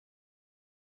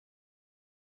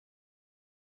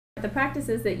The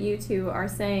practices that you two are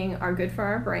saying are good for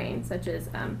our brain, such as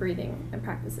breathing and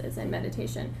practices and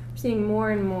meditation, we're seeing more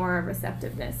and more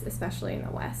receptiveness, especially in the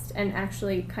West, and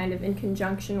actually kind of in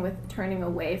conjunction with turning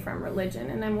away from religion.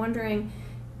 And I'm wondering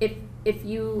if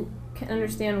you can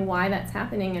understand why that's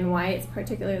happening and why it's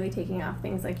particularly taking off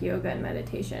things like yoga and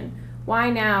meditation. Why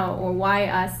now, or why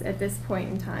us at this point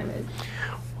in time?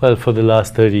 Well, for the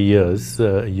last 30 years,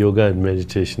 yoga and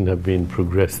meditation have been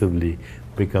progressively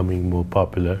becoming more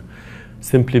popular,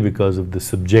 simply because of the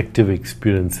subjective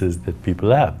experiences that people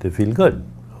have. They feel good,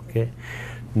 okay?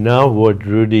 Now what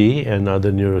Rudy and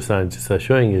other neuroscientists are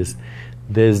showing is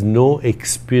there's no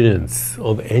experience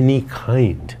of any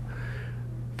kind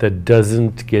that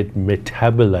doesn't get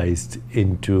metabolized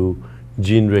into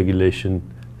gene regulation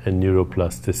and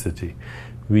neuroplasticity.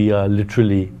 We are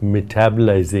literally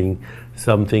metabolizing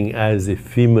something as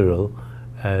ephemeral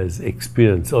as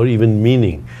experience or even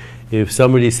meaning. If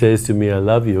somebody says to me, I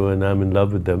love you, and I'm in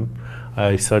love with them,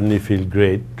 I suddenly feel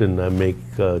great, and I make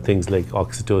things like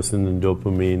oxytocin and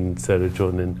dopamine,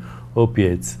 serotonin,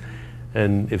 opiates.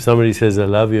 And if somebody says, I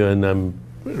love you, and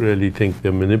I really think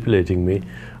they're manipulating me,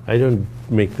 I don't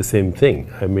make the same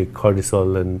thing. I make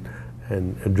cortisol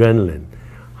and adrenaline.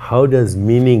 How does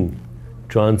meaning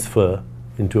transfer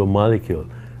into a molecule?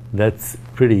 That's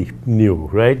pretty new,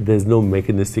 right? There's no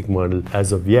mechanistic model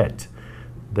as of yet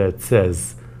that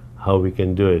says how we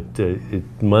can do it. It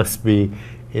must be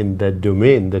in that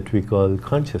domain that we call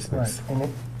consciousness. Right.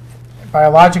 And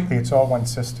biologically, it's all one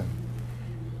system.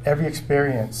 Every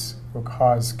experience will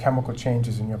cause chemical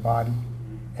changes in your body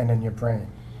and in your brain.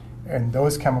 And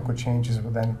those chemical changes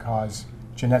will then cause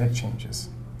genetic changes.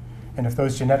 And if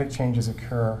those genetic changes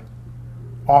occur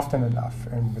often enough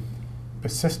and with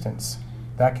persistence,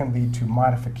 that can lead to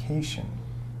modification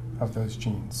of those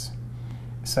genes,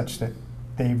 such that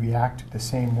they react the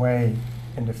same way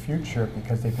in the future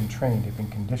because they've been trained, they've been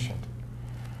conditioned.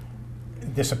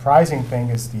 The surprising thing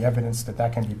is the evidence that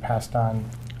that can be passed on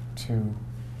to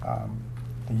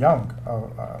the young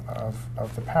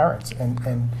of the parents.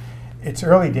 And it's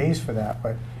early days for that,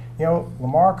 but you know,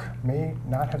 Lamarck may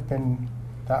not have been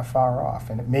that far off,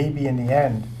 and it may be in the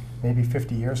end, maybe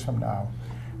 50 years from now,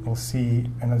 we'll see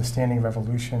an understanding of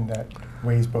evolution that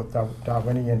weighs both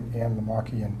Darwinian and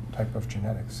Lamarckian type of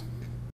genetics.